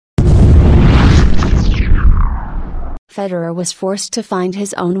Federer was forced to find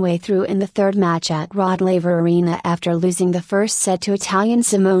his own way through in the third match at Rod Laver Arena after losing the first set to Italian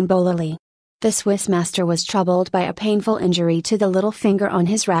Simone Bolelli. The Swiss master was troubled by a painful injury to the little finger on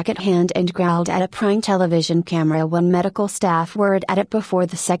his racket hand and growled at a prying television camera when medical staff were at it before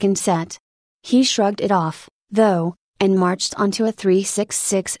the second set. He shrugged it off, though, and marched onto a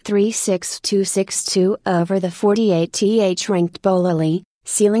 3-6-6, 3-6-2, 6-2 over the 48th ranked Bolelli,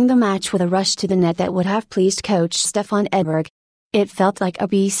 sealing the match with a rush to the net that would have pleased coach Stefan Edberg. "It felt like a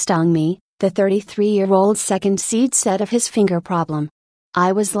bee stung me," the 33-year-old second seed said of his finger problem.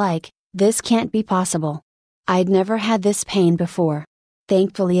 "I was like, this can't be possible. I'd never had this pain before.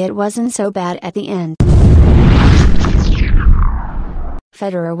 Thankfully it wasn't so bad at the end."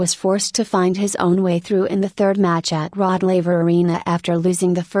 Federer was forced to find his own way through in the third match at Rod Laver Arena after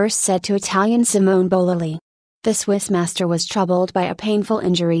losing the first set to Italian Simone Bolelli. The Swiss master was troubled by a painful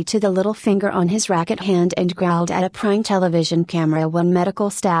injury to the little finger on his racket hand and growled at a prying television camera when medical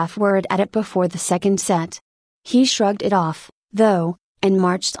staff were at it before the second set. He shrugged it off, though, and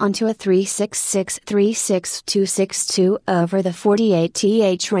marched onto a 3-6-6, 3-6-2, 6-2 over the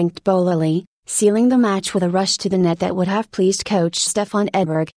 48th ranked Bolelli, sealing the match with a rush to the net that would have pleased coach Stefan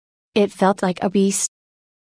Edberg. "It felt like a bee